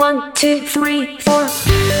1, 2, 3,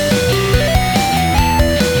 4.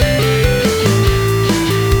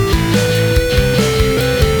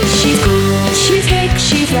 She's cool, she's big,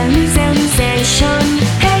 she's a sensation.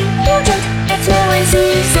 Hey, you don't, it's no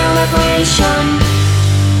easy celebration.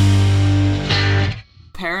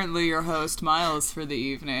 Apparently your host, Miles, for the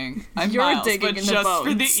evening. I'm You're Miles, digging but into just bones.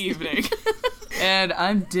 for the evening. And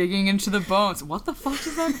I'm digging into the bones. What the fuck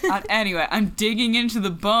is that? Anyway, I'm digging into the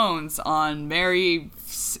bones on Mary...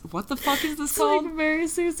 What the fuck is this called? Like Mary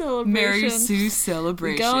Sue Celebration. Mary Sue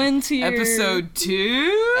Celebration. Go into your... Episode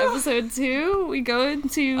 2? Episode 2, we go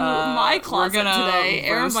into my closet today.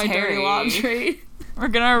 Air roast my dirty Harry. laundry. We're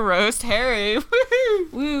gonna roast Harry.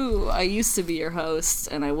 Woo! I used to be your host,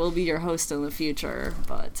 and I will be your host in the future,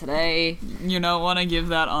 but today... You don't want to give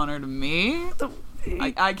that honor to me?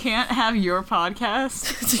 I can't have your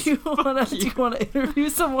podcast. Do you want to interview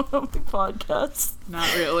someone on my podcast?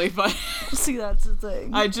 Not really, but See, that's the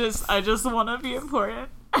thing. I just want to be important.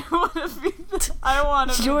 I want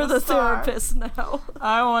to be You're the star. therapist now.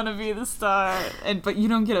 I want to be the star. But you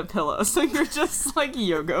don't get a pillow, so you're just like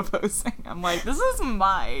yoga posing. I'm like, this is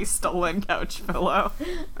my stolen couch pillow.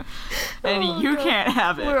 And Oh, you God. can't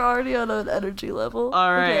have it. We're already on an energy level.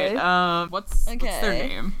 All right. Okay. What's their Okay.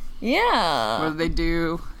 name? Yeah. What do they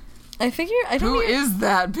do? I figure Who is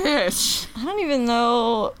that bitch? I don't even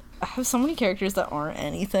know. I have so many characters that aren't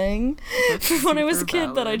anything. That's When I was a super kid,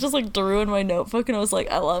 that I valid. just like drew in my notebook, and I was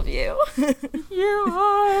like, I love you. You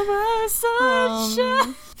are my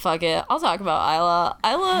sunshine. Fuck it. I'll talk about Isla.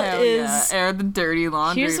 Isla Hell is. yeah. Air the dirty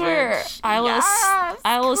laundry. Here's where bitch. Isla, Yes,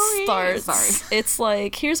 Isla queen. starts. Sorry. It's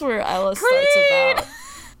like, here's where Isla Queen. starts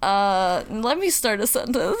about. Let me start a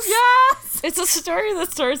sentence. Yes. It's a story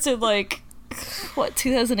that starts in like,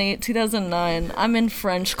 2008, 2009. I'm in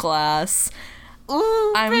French class.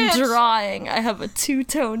 Ooh, I'm bitch. drawing. I have a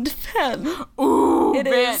two-toned pen. Ooh, It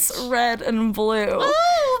is bitch. red and blue.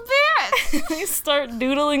 Ooh, bitch. I start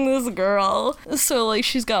doodling this girl. So, like,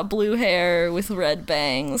 she's got blue hair with red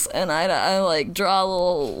bangs, and I like, draw a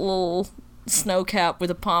little snow cap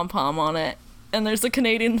with a pom-pom on it. And there's a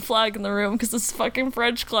Canadian flag in the room because it's fucking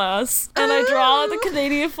French class. And I draw the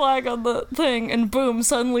Canadian flag on the thing, and boom,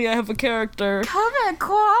 suddenly I have a character. Come at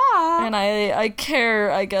quoi? And I care,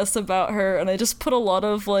 I guess, about her, and I just put a lot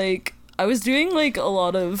of, like, I was doing, like, a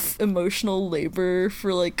lot of emotional labor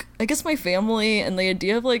for, like, I guess my family, and the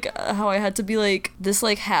idea of, like, how I had to be, like, this,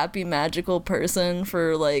 like, happy, magical person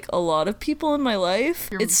for, like, a lot of people in my life.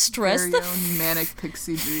 Your It stressed very the own manic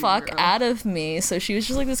pixie dream fuck girl. out of me. So she was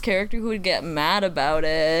just, like, this character who would get mad about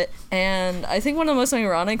it. And I think one of the most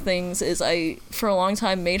ironic things is I, for a long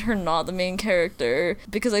time, made her not the main character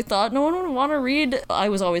because I thought no one would want to read. I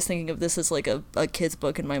was always thinking of this as, like, a kid's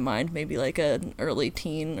book in my mind, maybe, like, an early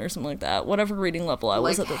teen or something like that. Whatever reading level I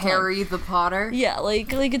was Like at the time. Harry the Potter? Yeah,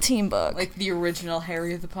 like a teen book. Like the original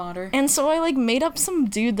Harry the Potter? And so I, like, made up some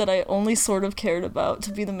dude that I only sort of cared about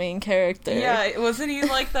to be the main character. Yeah, wasn't he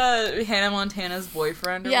like the Hannah Montana's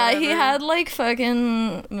boyfriend or Yeah, whatever? he had, like,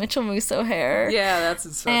 fucking Mitchell Musso hair. Yeah, that's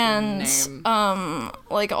his fucking name. And,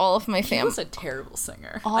 like, all of my He family. was a terrible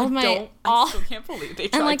singer. All of my- I still can't believe they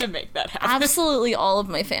tried like, to make that happen. Absolutely all of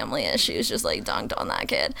my family issues just, like, dunked on that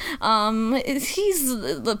kid. He's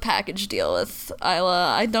the package deal with Isla.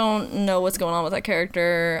 I don't know what's going on with that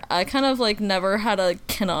character. I kind of, like, never had a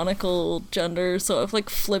canonical gender, so I've, like,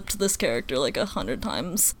 flipped this character, like, 100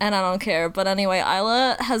 times. And I don't care. But anyway,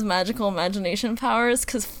 Isla has magical imagination powers,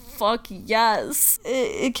 because fuck yes.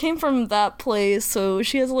 It came from that place, so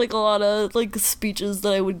she has, like, a lot of, like, speeches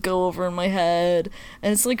that I would go over in my head,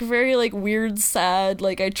 and it's, like, very, like, weird, sad.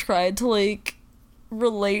 Like, I tried to, like,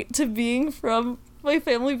 relate to being from my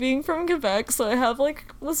family being from Quebec, so I have, like,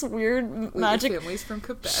 this weird magic. Your family's from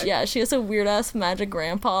Quebec. Yeah, she has a weird ass magic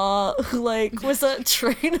grandpa who, like, was a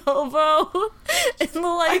train hobo. And,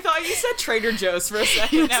 I like, thought you said Trader Joe's for a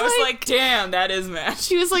second. was I was like- like, damn, that is match.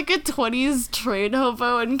 she was like a 20s train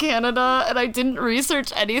hobo in Canada, and I didn't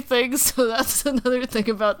research anything, so that's another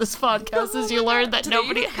thing about this podcast is you learn that Do they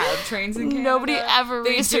nobody even have trains in Canada? nobody ever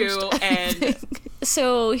They researched do, and anything.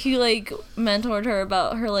 So he, like, mentored her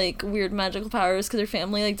about her, like, weird magical powers because her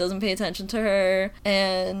family, like, doesn't pay attention to her,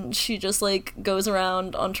 and she just, like, goes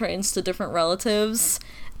around on trains to different relatives.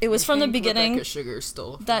 It was from the beginning Rebecca Sugar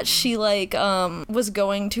stole that she, like, was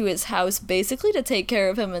going to his house basically to take care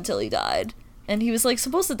of him until he died. And he was, like,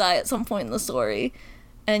 supposed to die at some point in the story.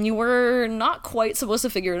 And you were not quite supposed to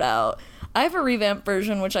figure it out. I have a revamped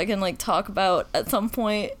version, which I can, like, talk about at some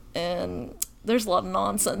point, and there's a lot of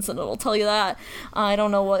nonsense and it'll tell you that. I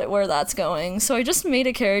don't know where that's going. So I just made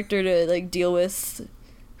a character to, like, deal with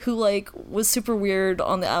who like was super weird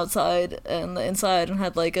on the outside and the inside and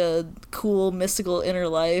had like a cool mystical inner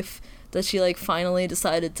life that she like finally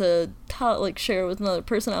decided to share with another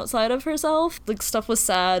person outside of herself. Like, stuff was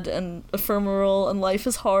sad and ephemeral and life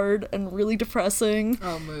is hard and really depressing.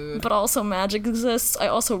 Oh, mood. But also magic exists. I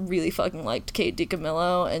also really fucking liked Kate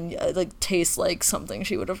DiCamillo, and like tastes like something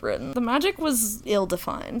she would have written. The magic was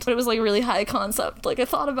ill-defined, but it was like really high concept. Like, I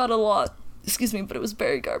thought about it a lot. Excuse me, but it was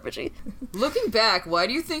very garbagey. Looking back, why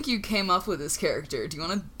do you think you came up with this character? Do you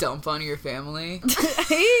want to dump on your family?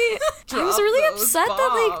 I was really those upset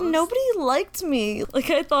that like bombs. nobody liked me. Like,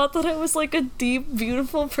 I thought that I was like a deep,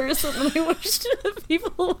 beautiful person, and I wished that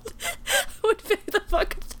people would pay the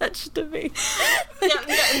fuck attention to me.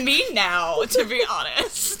 Yeah, me now, to be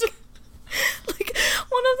honest. Like,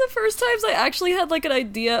 one of the first times I actually had like an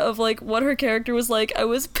idea of like what her character was like, I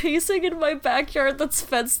was pacing in my backyard that's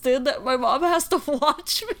fenced in that my mom has to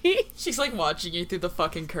watch me. She's like watching you through the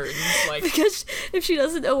fucking curtains, like, Because if she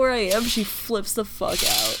doesn't know where I am, she flips the fuck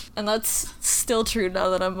out. And that's still true now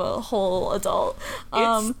that I'm a whole adult.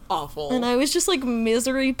 it's awful. And I was just like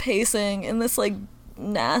misery pacing in this like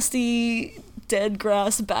nasty dead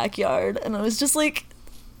grass backyard, and I was just like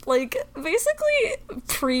basically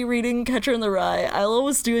pre-reading Catcher in the Rye, Isla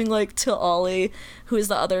was doing like to Ollie, who is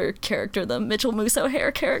the other character, the Mitchell Musso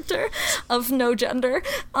hair character of No Gender.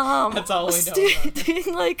 That's all we know about him.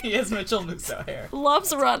 Doing like He has Mitchell Musso hair.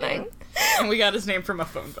 loves running. And we got his name from a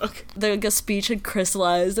phone book. The speech had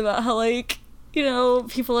crystallized about how like, you know,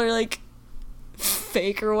 people are like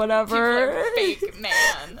fake or whatever. Fake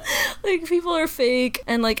man. Like, people are fake,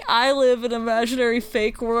 and like I live in an imaginary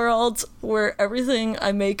fake world where everything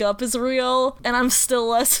I make up is real, and I'm still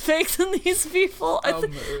less fake than these people.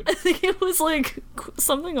 Mood. I think it was like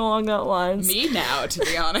something along that lines. Me now, to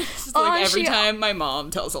be honest. Oh, Like, and every she- time my mom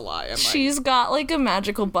tells a lie, I'm like, She's got like a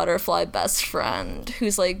magical butterfly best friend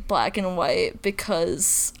who's like black and white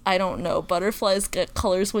because, I don't know, butterflies get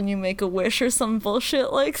colors when you make a wish or some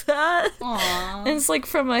bullshit like that. aw. And it's like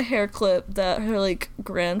from a hair clip that her like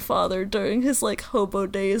grandfather during his like hobo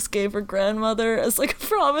days gave her grandmother as like a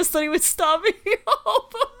promise that he would stop being a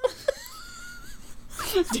hobo.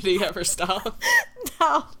 Did he ever stop?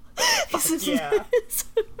 Now he's yeah. he's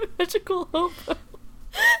a magical hobo.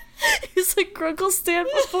 He's like Grunkle Stan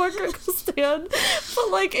before Grunkle Stan,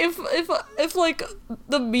 but like if like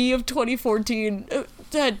the me of 2014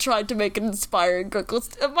 had tried to make an inspiring Grunkle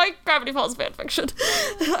Stan, my Gravity Falls fanfiction,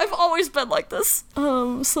 I've always been like this.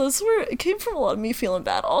 So that's where it came from. A lot of me feeling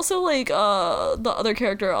bad. Also, like the other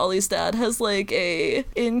character, Ollie's dad, has like a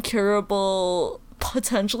incurable,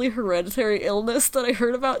 potentially hereditary illness that I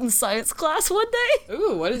heard about in science class one day.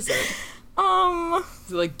 Ooh, what is it?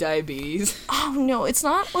 Is it like diabetes? Oh no, it's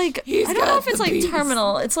not like, He's I don't know got if it's the like bees.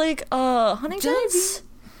 terminal. It's like Huntington's.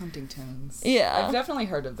 Huntington's. Yeah. I've definitely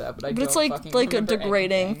heard of that, but I But don't it's like fucking a remember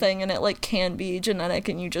degrading anything. thing, and it like can be genetic,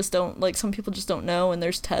 and you just don't, like, some people just don't know, and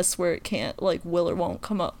there's tests where it can't, like, will or won't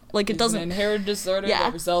come up. Like, it It's an doesn't. inherited disorder Yeah.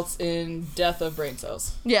 that results in death of brain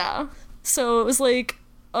cells. Yeah. So it was like,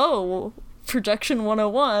 oh, projection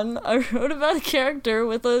 101. I wrote about a character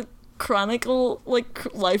with a chronic,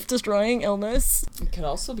 like, life-destroying illness. It could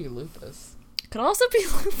also be lupus. Could also be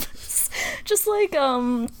lupus. Just like,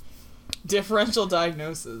 Differential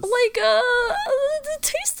diagnosis. it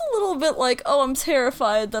tastes a little bit like, oh, I'm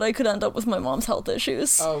terrified that I could end up with my mom's health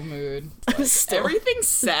issues. Oh, mood. I'm still, Everything's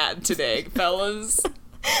sad today, fellas.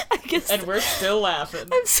 I guess, And we're still laughing.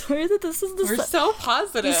 I'm sorry that this is the We're so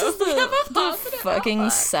positive. this is We have a the positive fucking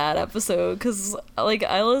outlook. sad episode, because like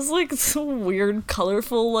Isla's like some weird,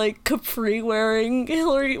 colorful, like capri wearing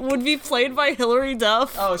Hillary would be played by Hillary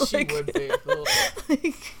Duff. Oh, she Like, would be.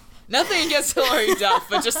 like, Nothing against Hillary Duff,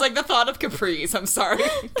 but just like the thought of capris. I'm sorry.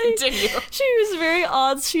 Continue. she was very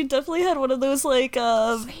odd. She definitely had one of those like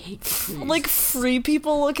like free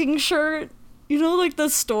people looking shirt. You know, like the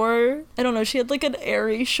store. I don't know. She had like an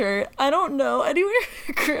airy shirt. I don't know. Anyway,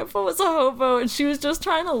 her grandpa was a hobo, and she was just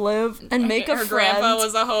trying to live and make a Her friend. grandpa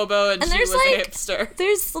was a hobo and she there's, was like, a hipster.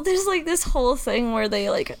 There's like this whole thing where they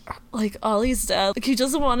like Ollie's dad, like, he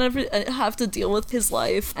doesn't want to have to deal with his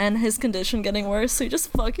life and his condition getting worse, so he just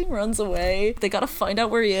fucking runs away. They gotta find out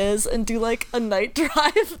where he is and do like a night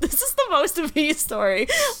drive. This is the most of me story.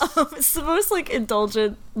 It's the most like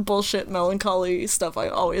indulgent bullshit melancholy stuff I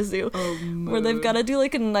always do. Where they've got to do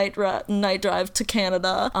like a night drive to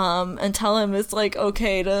Canada, and tell him it's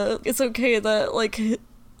okay that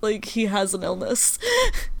like he has an illness.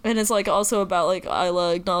 And it's like also about like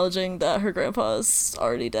Isla acknowledging that her grandpa's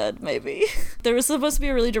already dead, maybe. There was supposed to be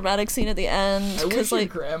a really dramatic scene at the end. I wish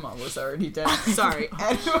like, your grandma was already dead. Sorry.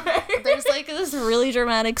 Anyway. there's like this really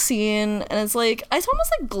dramatic scene, and it's like it's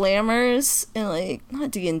almost like glamours in like not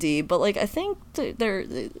D&D, but like I think they're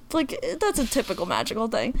like that's a typical magical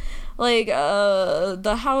thing. Like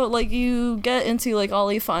the how like you get into like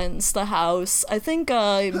Ollie finds the house. I think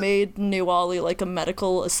I made new Ollie like a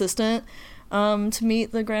medical assistant to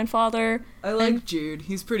meet the grandfather. I like Jude.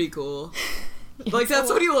 He's pretty cool. Like, that's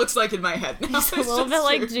what he looks like in my head now. He's a little bit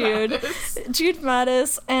like Jude. Mattis. Jude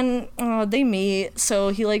Mattis, and they meet, so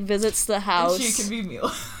he, like, visits the house. And she can be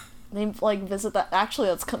Mila. They, like, visit that. Actually,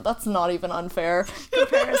 that's not even unfair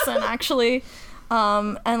comparison, actually.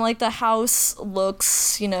 And, like, the house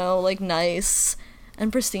looks, you know, like, nice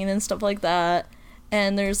and pristine and stuff like that.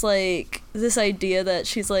 And there's, like, this idea that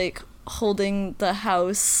she's, like, holding the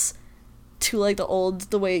house to like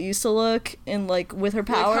the way it used to look and like with her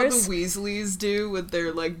powers. Like how the Weasleys do with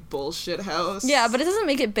their like bullshit house. Yeah, but it doesn't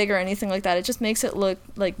make it big or anything like that. It just makes it look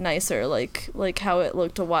like nicer, like how it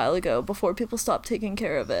looked a while ago before people stopped taking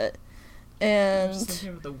care of it. And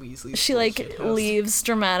the Weasleys she like house. leaves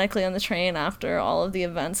dramatically on the train after all of the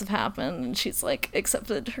events have happened, and she's like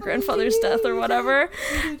accepted her grandfather's death or whatever,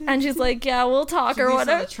 and she's like, yeah, we'll talk She or leaves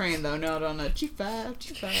whatever. on the train though, not on a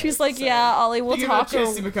G5. She's like, yeah, Ollie, we'll talk or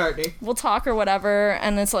Jesse McCartney. we'll talk or whatever.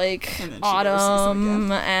 And it's like And then she never sees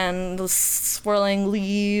him autumn and the swirling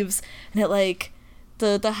leaves, and it like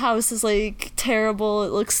the house is like terrible,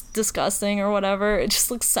 it looks disgusting or whatever, it just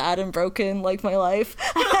looks sad and broken like my life.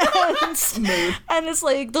 And it's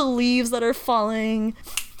like the leaves that are falling.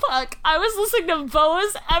 Fuck, I was listening to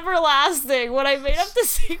Boa's Everlasting when I made up the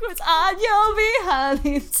sequence on Yomi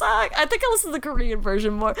Honey Song. I think I listened to the Korean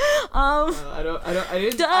version more. I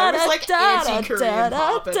didn't. I was like anti-Korean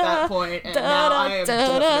pop at that point, and now I am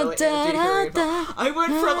definitely anti-Korean pop. I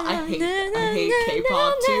went from I hate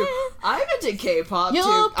K-pop to I'm into K-pop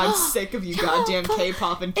to I'm sick of you goddamn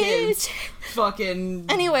K-pop and kids fucking.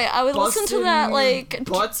 Anyway, I would listen to that like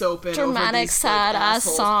butts open dramatic, over these, sad like, ass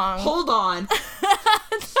assholes. song. Hold on.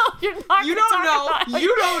 No, you're not. You don't know.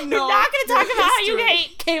 You don't know. You're not going to talk the about how you history.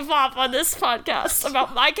 hate K-pop on this podcast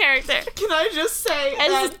about my character. Can I just say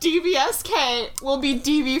that DBSK will be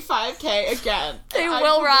DB5K again? They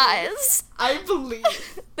will rise. I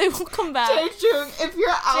believe. They will come back. Jae-Jung, if you're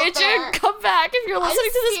out there, come back if you're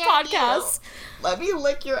listening to this podcast. Let me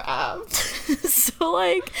lick your ass. So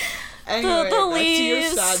like Anyway, the back to your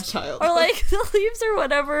leaves sad child. or like the leaves or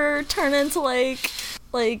whatever turn into like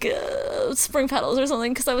spring petals or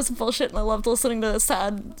something, because I was bullshit and I loved listening to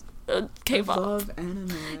sad K-pop. I love anime.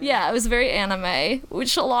 Yeah, it was very anime,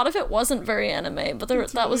 which a lot of it wasn't very anime, but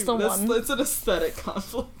that was the one. That's an aesthetic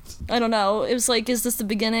conflict. I don't know. It was like, is this the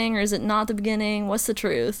beginning or is it not the beginning? What's the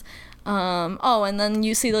truth? And then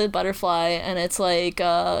you see the butterfly and it's like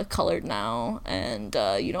colored now, and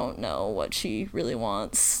you don't know what she really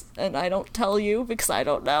wants, and I don't tell you because I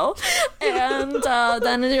don't know. And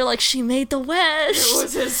then you're like, she made the wish. It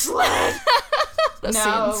was his sled.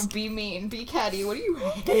 Now, Scenes. be mean, be catty. What do you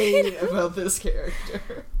hate about this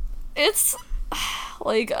character? It's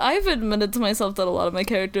like, I've admitted to myself that a lot of my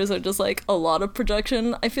characters are just like a lot of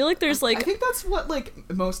projection. I feel like there's like I think that's what like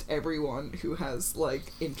most everyone who has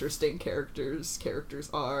like interesting characters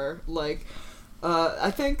are like.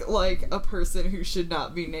 I think like a person who should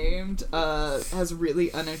not be named has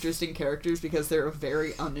really uninteresting characters because they're a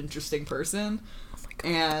very uninteresting person. Oh my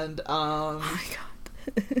God. And Oh my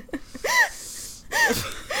God.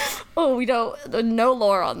 Oh, we don't. No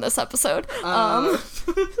lore on this episode.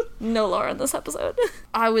 No lore on this episode.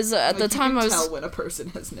 I was at the time I was. Tell when a person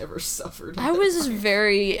has never suffered. I was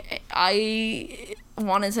very. I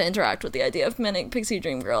wanted to interact with the idea of Manic Pixie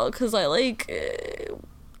Dream Girl because I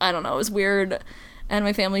I don't know. It was weird. And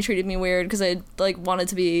my family treated me weird because I like wanted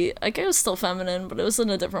to be like, I was still feminine, but it was in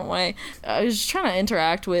a different way. I was just trying to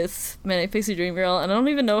interact with Manic Pixie Dream Girl, and I don't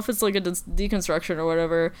even know if it's like a deconstruction or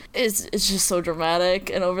whatever. It's just so dramatic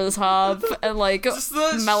and over the top and like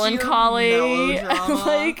melancholy, and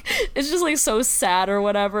like it's just like so sad or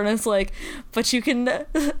whatever. And it's like, but you can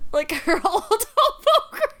like her old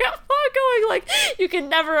hobo grandma going like, you can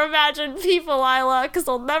never imagine people, Isla, because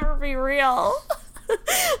they'll never be real.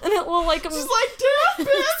 And it will like just like, damn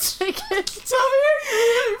bitch. Tell me how you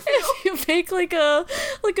really feel. If you make like a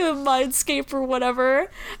mindscape or whatever,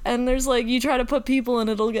 and there's like you try to put people in,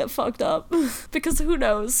 it'll get fucked up because who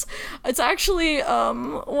knows? It's actually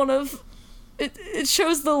one of it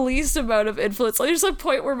shows the least amount of influence. Like, there's a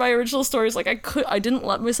point where my original story is like I didn't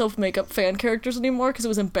let myself make up fan characters anymore because it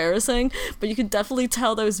was embarrassing, but you could definitely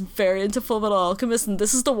tell that I was very into Fullmetal Alchemist, and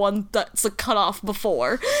this is the one that's a cutoff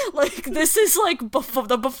before. Like, this is like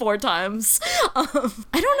before times. I don't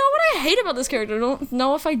know what I hate about this character. I don't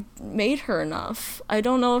know if I made her enough. I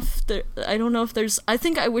don't know if there's I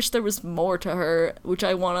think I wish there was more to her, which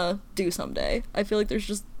I want to do someday. I feel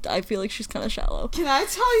like she's kind of shallow. Can I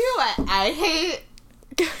tell you what I hate?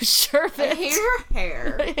 Sure, I hate her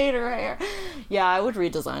hair. I hate her hair. Yeah, I would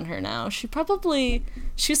redesign her now.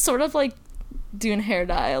 She's sort of like doing hair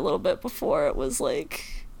dye a little bit before it was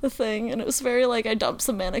like the thing, and it was very like I dumped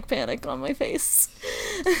some Manic Panic on my face.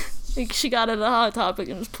 Like, she got it at a Hot Topic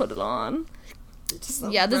and just put it on.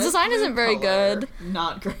 Yeah, the design isn't very good.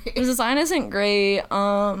 Not great. The design isn't great.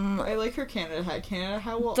 I like her Canada hat. Canada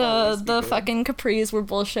hat will always be the good. fucking capris were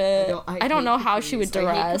bullshit. I don't know how she would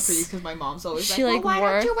dress. I hate capris because my mom's always why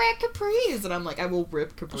don't you wear capris? And I'm like, I will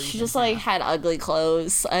rip capris. She just like had ugly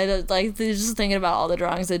clothes. Just thinking about all the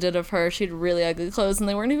drawings I did of her, she had really ugly clothes, and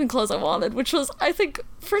they weren't even clothes I wanted, which was, I think,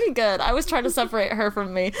 pretty good. I was trying to separate her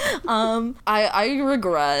from me. I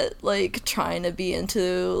regret like trying to be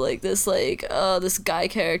into like this this guy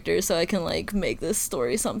character so I can like make this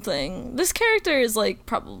story something. This character is like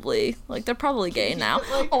probably like they're probably gay now.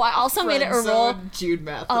 I also made it a rule. Jude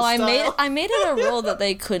Mathis I made it a rule that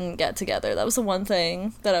they couldn't get together. That was the one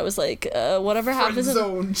thing that I was like, whatever happens.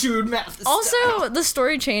 Zone Jude Mathis. Also, the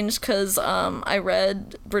story changed because I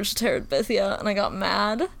read Bridge to Terabithia and I got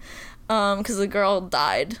mad. Because the girl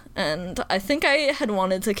died, and I think I had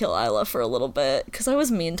wanted to kill Isla for a little bit, because I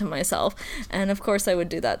was mean to myself, and of course I would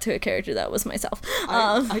do that to a character that was myself.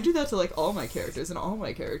 I do that to, like, all my characters, and all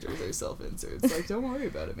my characters are self-inserts. Like, don't worry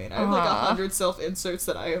about it, man. I have, like, 100 self-inserts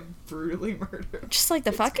that I have brutally murdered. Just, like,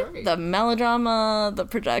 the melodrama, the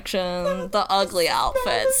projection, the ugly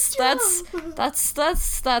outfits. That's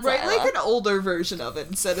Right, Isla. like an older version of it,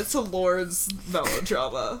 instead it's a Lord's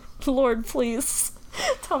melodrama. Lord, please.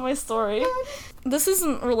 Tell my story. This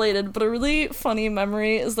isn't related, but a really funny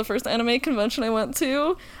memory is the first anime convention I went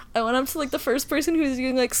to. I went up to like the first person who was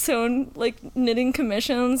doing like sewn like knitting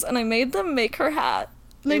commissions, and I made them make her hat.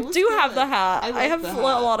 They do have the hat. I have a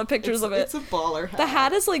lot of pictures of it. It's a baller hat. The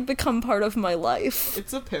hat has like become part of my life.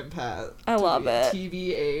 It's a pimp hat. I love it.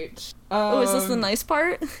 TBH. Is this the nice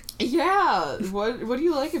part? Yeah. What do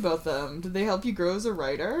you like about them? Did they help you grow as a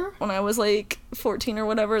writer? When I was like 14 or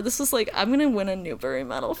whatever, this was like, I'm gonna win a Newbery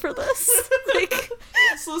medal for this. Like,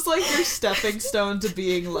 so it's like your stepping stone to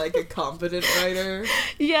being like a competent writer.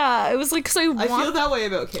 Yeah, it was like, because I feel that way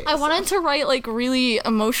about Kate. I wanted to write like really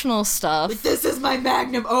emotional stuff. Like, this is my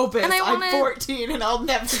magnum opus. And I'm 14 and I'll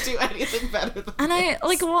never do anything better than and this. I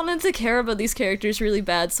like wanted to care about these characters really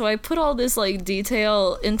bad, so I put all this like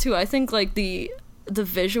detail into, I think, like the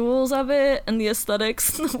visuals of it and the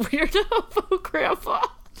aesthetics and the weird hobo grandpa.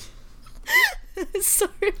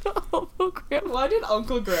 Sorry about hobo grandpa. Why did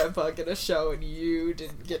Uncle Grandpa get a show and you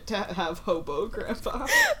didn't get to have hobo grandpa?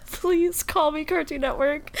 Please call me Cartoon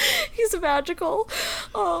Network. He's magical.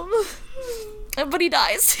 But he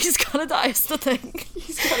dies. He's gotta die, is the thing.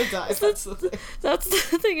 He's gotta die, that's the thing. That's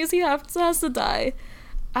the thing, is he has to die.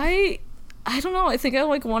 I don't know, I think I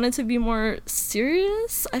like wanted to be more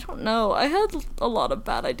serious. I don't know. I had a lot of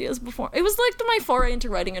bad ideas before. It was like my foray into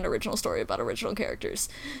writing an original story about original characters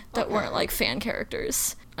that weren't like fan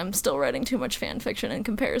characters. I'm still writing too much fan fiction in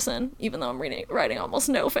comparison, even though I'm writing almost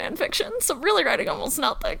no fan fiction, so really writing almost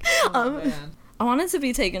nothing. Man. I wanted to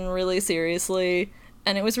be taken really seriously,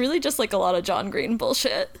 and it was really just like a lot of John Green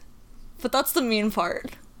bullshit. But that's the mean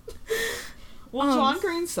part. Well, John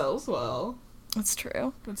Green sells well. That's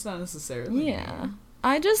true. That's not necessarily Yeah.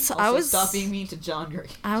 mean. Stop being mean to John Green.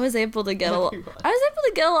 I was able to get a lot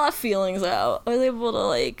of feelings out. I was able to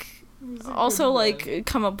like also like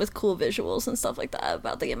come up with cool visuals and stuff like that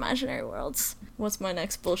about the imaginary worlds. What's my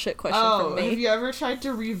next bullshit question from me? Have you ever tried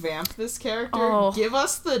to revamp this character? Give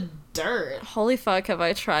us the dirt. Holy fuck, have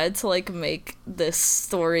I tried to like make this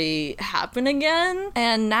story happen again?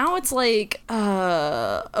 And now it's like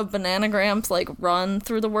a Bananagrams like run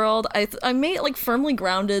through the world. I made it like firmly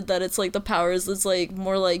grounded that it's like the powers is like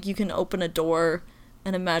more like you can open a door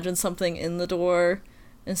and imagine something in the door,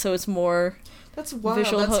 and so it's more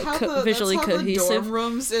visually that's how cohesive. The dorm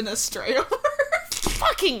rooms in Australia work.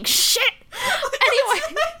 Fucking shit. Anyway,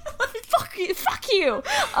 fuck you.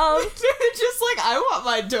 Just like, I want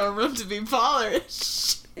my dorm room to be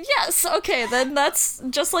polished. Yes, okay, then that's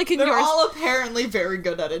just like in They're yours. all apparently very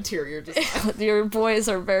good at interior design. Your boys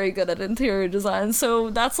are very good at interior design, so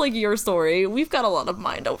that's like your story. We've got a lot of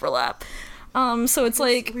mind overlap. So it's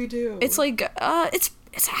like we do. It's like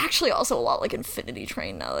it's actually also a lot like Infinity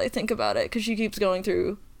Train now that I think about it, because she keeps going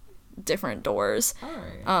through different doors.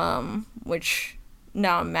 Alright. Which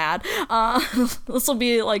now I'm mad. This will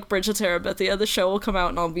be like Bridge of Terabithia. The show will come out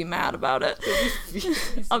and I'll be mad about it.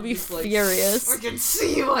 I'll be furious. I can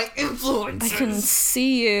see my influences. I can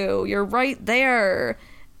see you. You're right there.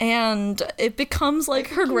 And it becomes like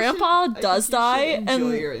her grandpa does die, enjoy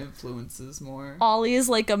and your influences more. Ollie is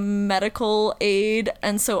like a medical aid,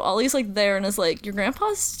 and so Ollie's like there and is like, your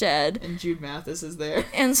grandpa's dead. And Jude Mathis is there.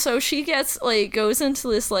 And so she gets like, goes into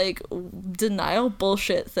this like denial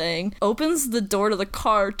bullshit thing, opens the door to the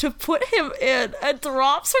car to put him in, and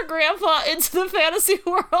drops her grandpa into the fantasy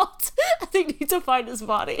world. They need to find his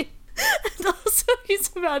body. And also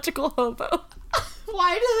he's a magical hobo.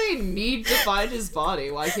 Why do they need to find his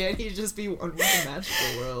body? Why can't he just be one with the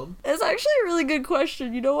magical world? It's actually a really good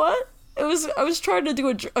question. You know what? I was trying to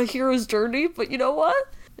do a hero's journey, but you know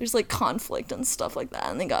what? There's like conflict and stuff like that,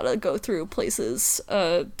 and they gotta go through places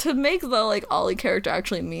to make the like Ollie character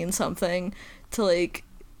actually mean something, to like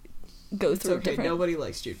go through It's okay, different. nobody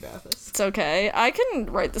likes Jude Mathis. It's okay. I can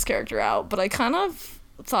write this character out, but I kind of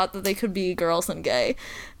thought that they could be girls and gay.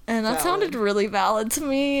 And that sounded really valid to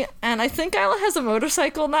me. And I think Isla has a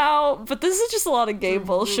motorcycle now, but this is just a lot of gay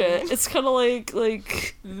bullshit. It's kind of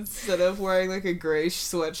like Instead of wearing like a gray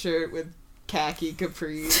sweatshirt with khaki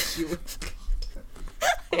capris, she would...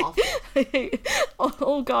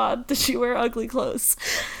 oh god, did she wear ugly clothes?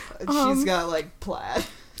 She's got like plaid.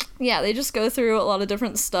 Yeah, they just go through a lot of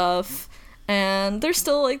different stuff. And there's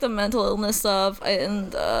still like the mental illness stuff,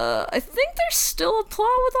 and I think there's still a plot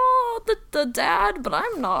with all the dad, but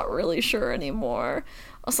I'm not really sure anymore.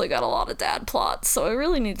 Also got a lot of dad plots, so I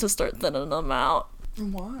really need to start thinning them out.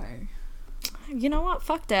 Why? You know what?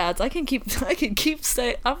 Fuck dads. I can keep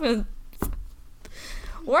saying I'm gonna.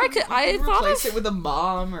 Or I thought replace it with a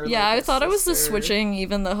mom or yeah, like I thought I was the sister. switching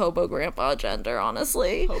even the hobo grandpa gender.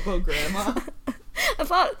 Honestly, Hobo grandma. I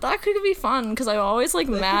thought that could be fun because I'm always like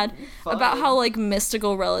mad could be fun. about how like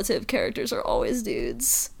mystical relative characters are always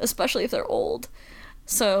dudes, especially if they're old.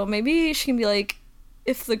 So maybe she can be like,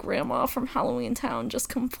 if the grandma from Halloween Town just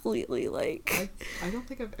completely like I don't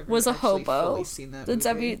think I've ever was a actually hobo. fully seen that The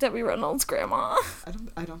movie. Debbie Reynolds grandma.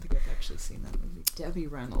 I don't think I've actually seen that movie. Debbie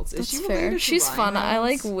Reynolds. Is That's she fair. related to She's Ryan fun. I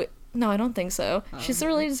like. Reynolds? No, I don't think so. She's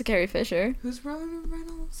related to Carrie Fisher. Who's Ryan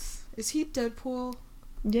Reynolds? Is he Deadpool?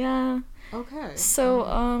 Yeah. Okay. So,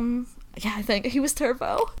 yeah, I think he was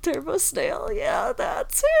Turbo Snail. Yeah, that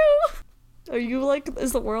too. Are you like,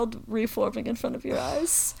 is the world reforming in front of your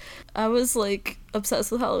eyes? I was like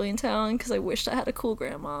obsessed with Halloween Town because I wished I had a cool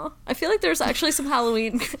grandma. I feel like there's actually some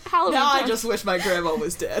Halloween. Now I Town- just wish my grandma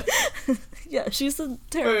was dead. Yeah, she's a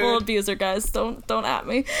terrible Rude. abuser, guys. Don't at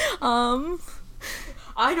me.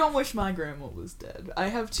 I don't wish my grandma was dead. I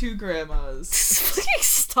have two grandmas. Please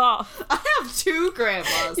stop. I have two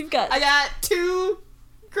grandmas. I got two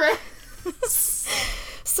grandmas.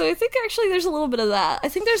 So I think actually there's a little bit of that. I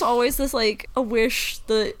think there's always this like a wish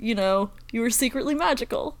that, you know, you were secretly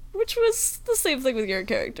magical, which was the same thing with your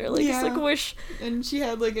character. Like it's like a wish. And she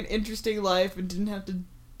had like an interesting life and didn't have to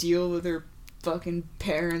deal with her fucking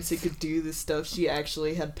parents that could do the stuff she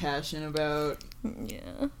actually had passion about.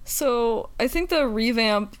 Yeah. So I think the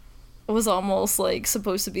revamp was almost like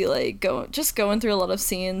supposed to be like going through a lot of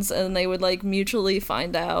scenes, and they would like mutually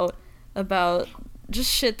find out about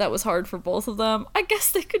just shit that was hard for both of them. I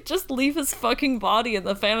guess they could just leave his fucking body in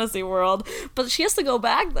the fantasy world, but she has to go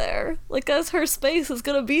back there. Like that's her space is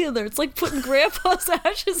gonna be in there. It's like putting grandpa's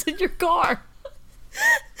ashes in your car.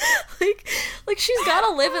 like she's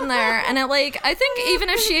gotta live in there, and it like I think even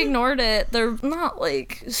if she ignored it, they're not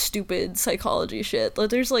like stupid psychology shit. Like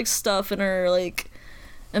there's like stuff in her like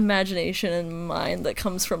imagination and mind that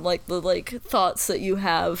comes from like the like thoughts that you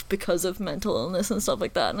have because of mental illness and stuff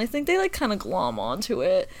like that, and I think they like kind of glom onto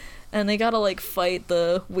it, and they gotta like fight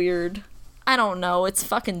the weird, I don't know, it's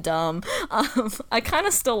fucking dumb. I kind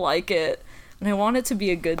of still like it, and I want it to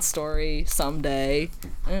be a good story someday.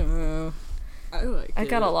 I don't know. I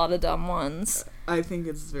got a lot of dumb ones. I think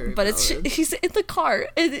it's very But valid. he's in the car.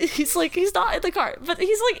 And he's like, he's not in the car. But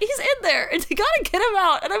he's like, he's in there. And they gotta get him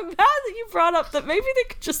out. And I'm mad that you brought up that maybe they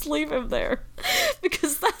could just leave him there.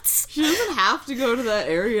 Because that's... She doesn't have to go to that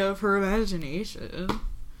area of her imagination.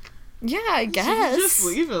 Yeah, I She guess. can just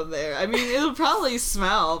leave him there. I mean, it'll probably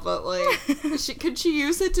smell, but like, could she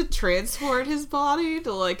use it to transport his body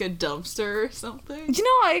to like a dumpster or something? You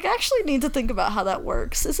know, I actually need to think about how that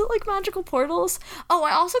works. Is it like magical portals? Oh,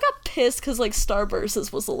 I also got pissed because like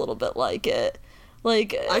Starbursts was a little bit like it.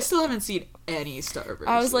 Like, I still haven't seen any Starburst.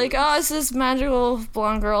 I was like, oh, it's this magical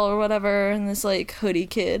blonde girl or whatever, and this like hoodie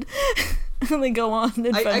kid. and they go on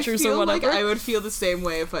adventures or whatever. Like I would feel the same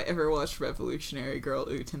way if I ever watched Revolutionary Girl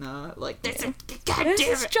Utena. Like, this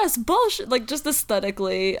is just bullshit. Like, just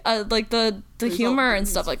aesthetically, like the humor and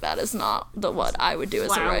stuff like that is not what I would do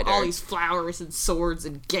as a writer. All these flowers and swords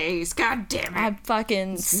and gays. God damn it! I'm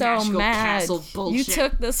fucking so mad. You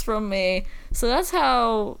took this from me. So that's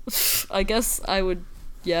how. I guess I would.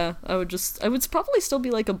 Yeah, I would probably still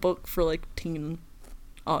be like a book for like teen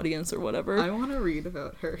audience or whatever. I want to read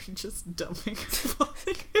about her just dumping her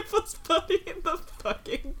fucking buddy in the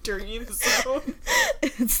fucking dream zone.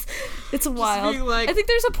 It's wild. Like, I think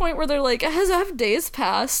there's a point where they're like, have days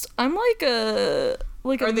passed? I'm like a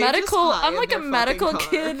medical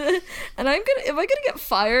kid, and if I'm gonna get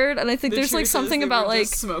fired, and I think there's like something about like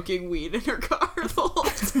smoking weed in her car the whole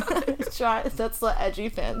time. That's the edgy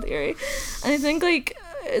fan theory, and I think like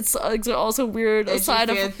it's also weird. Edgy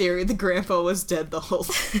fan theory, the grandpa was dead the whole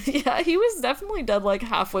time. Yeah, he was definitely dead like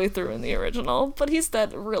halfway through in the original, but he's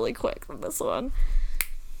dead really quick in this one.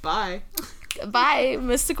 Bye,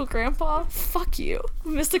 mystical grandpa. Fuck you,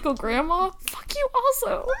 mystical grandma. Fuck you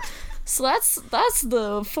also. So that's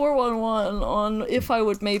the 411 on if I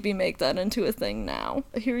would maybe make that into a thing now.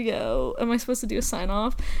 Here we go. Am I supposed to do a sign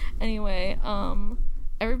off? Anyway,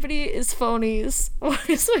 everybody is phonies. Why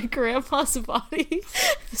is my grandpa's body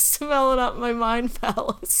smelling up my mind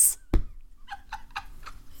palace?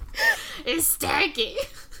 It's stanky.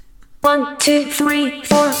 1, 2, 3,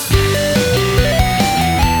 4.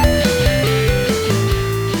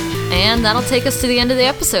 And that'll take us to the end of the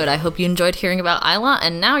episode. I hope you enjoyed hearing about Isla,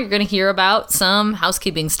 and now you're going to hear about some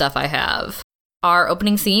housekeeping stuff I have. Our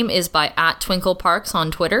opening theme is by @TwinkleParks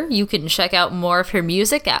on Twitter. You can check out more of her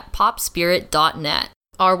music at popspirit.net.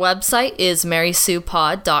 Our website is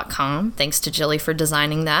marysuepod.com. Thanks to Jilly for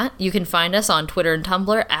designing that. You can find us on Twitter and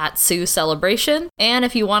Tumblr @SueCelebration. And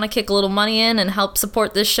if you want to kick a little money in and help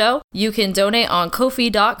support this show, you can donate on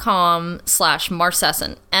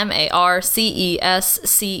Ko-fi.com/Marcescent.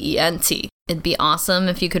 MARCESCENT. It'd be awesome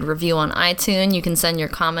if you could review on iTunes. You can send your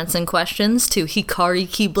comments and questions to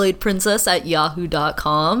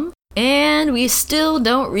HikariKeyBladePrincess@yahoo.com. And we still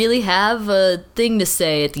don't really have a thing to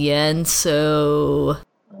say at the end, so...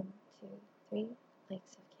 1, 2, 3,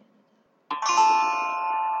 Lakes of Canada.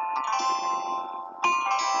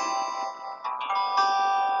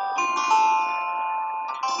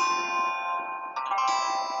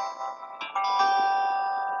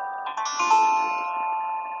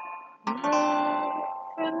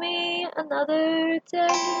 For me, another day.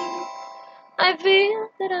 I feel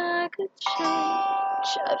that I could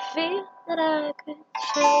change. I feel that I could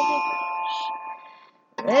change.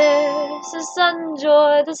 There's a sudden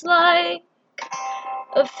joy that's like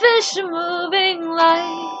a fish in moving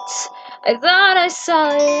lights. I thought I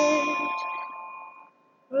saw it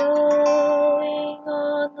rolling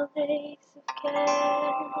on the lakes of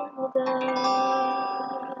Canada.